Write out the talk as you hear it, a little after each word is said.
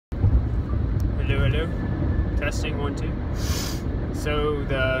Hello. Testing 1 2. So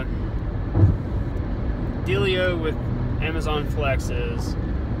the dealio with Amazon Flex is,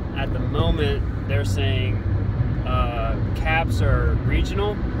 at the moment, they're saying caps are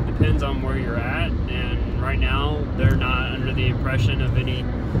regional, depends on where you're at, and right now they're not under the impression of any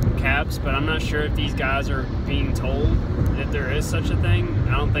caps, but I'm not sure if these guys are being told that there is such a thing.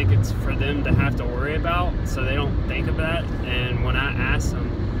 I don't think it's for them to have to worry about, so they don't think of that. And when I asked them,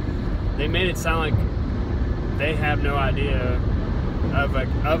 they made it sound like they have no idea of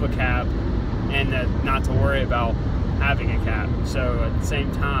a cap and that not to worry about having a cap. So at the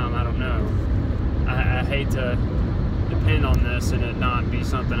same time, I don't know. I hate to depend on this and it not be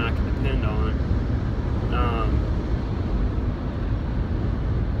something I can depend on.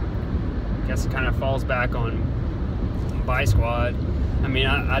 I guess it kind of falls back on Buy Squad. I mean,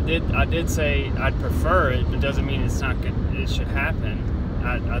 I did say I'd prefer it, but it doesn't mean it's not good. It should happen.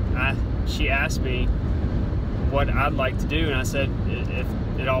 She asked me what I'd like to do, and I said, if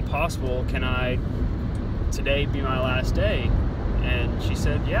at all possible, can I today be my last day? And she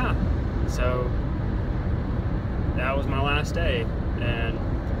said, yeah. So that was my last day, and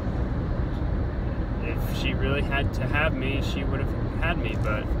if she really had to have me, she would have had me,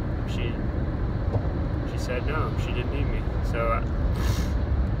 but she said no, she didn't need me. So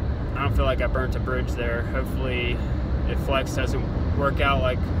I don't feel like I burnt a bridge there. Hopefully, if Flex doesn't work out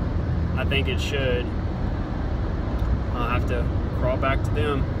like I think it should, I'll have to crawl back to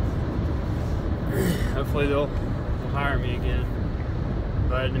them. Hopefully they'll hire me again.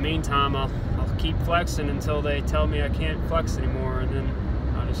 But in the meantime, I'll keep flexing until they tell me I can't flex anymore, and then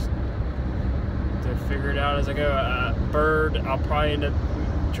I'll just have to figure it out as I go. Bird, I'll probably end up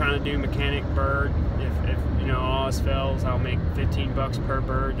trying to do mechanic bird. If you know, all else fails, I'll make $15 per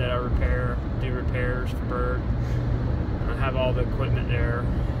bird that I do repairs for bird. I have all the equipment there.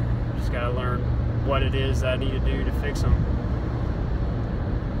 Just gotta learn what it is that I need to do to fix them.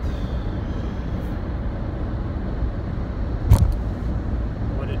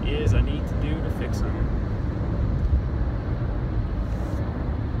 What it is I need to do to fix them.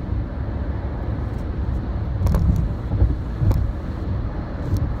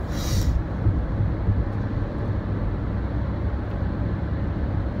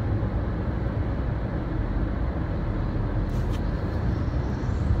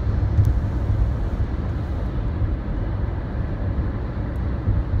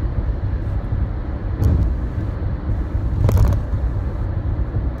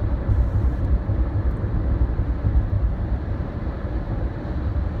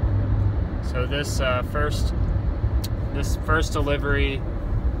 So this first delivery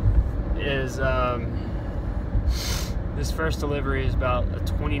is about a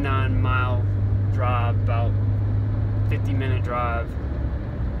 29-mile drive, about 50-minute drive,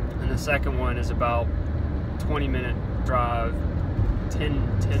 and the second one is about 20-minute drive,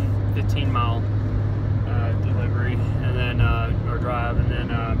 15-mile delivery, and then or drive, and then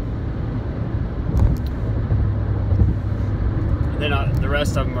the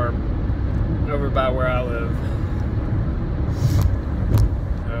rest of them are over by where I live.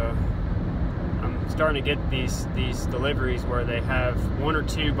 So I'm starting to get these deliveries where they have 1 or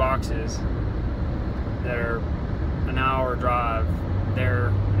 2 boxes that are an hour drive there,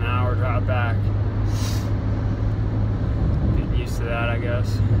 an hour drive back. Getting used to that, I guess.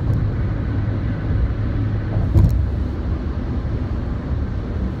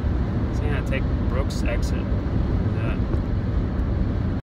 So I'm gonna take Brooks exit.